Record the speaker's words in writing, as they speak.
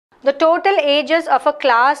The total ages of a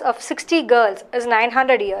class of 60 girls is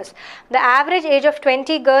 900 years. The average age of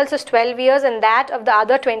 20 girls is 12 years and that of the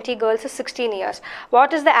other 20 girls is 16 years.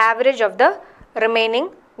 What is the average of the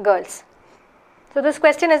remaining girls? So this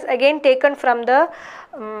question is again taken from the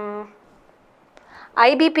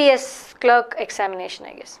IBPS clerk examination,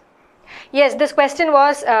 I guess. Yes, this question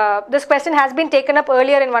has been taken up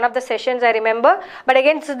earlier in one of the sessions, I remember. But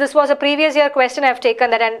again, so this was a previous year question I have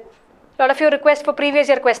taken that, and a lot of you request for previous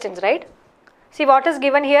year questions, right? See what is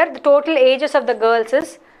given here. The total ages of the girls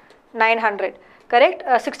is 900. Correct?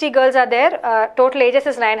 60 girls are there. Total ages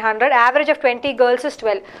is 900. Average of 20 girls is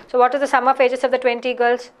 12. So what is the sum of ages of the 20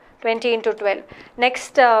 girls? 20 into 12.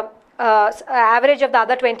 Next, average of the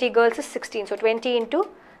other 20 girls is 16. So 20 into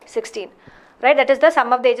 16. Right? That is the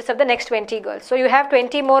sum of the ages of the next 20 girls. So you have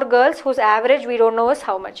 20 more girls whose average we don't know is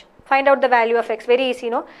how much. Find out the value of x. Very easy,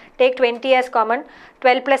 no? Take 20 as common.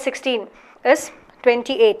 12 plus 16 is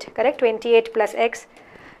 28. Correct? 28 plus x.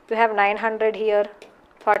 You have 900 here.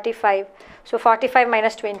 45. So 45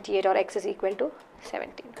 minus 28, or x is equal to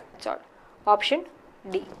 17. That's all. Option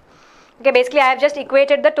D. Okay, basically I have just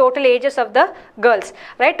equated the total ages of the girls,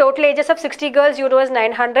 right? Total ages of 60 girls you know is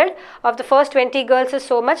 900. Of the first 20 girls is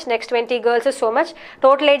so much, next 20 girls is so much.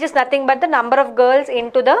 Total age is nothing but the number of girls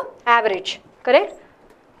into the average, correct?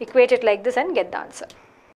 Equate it like this and get the answer.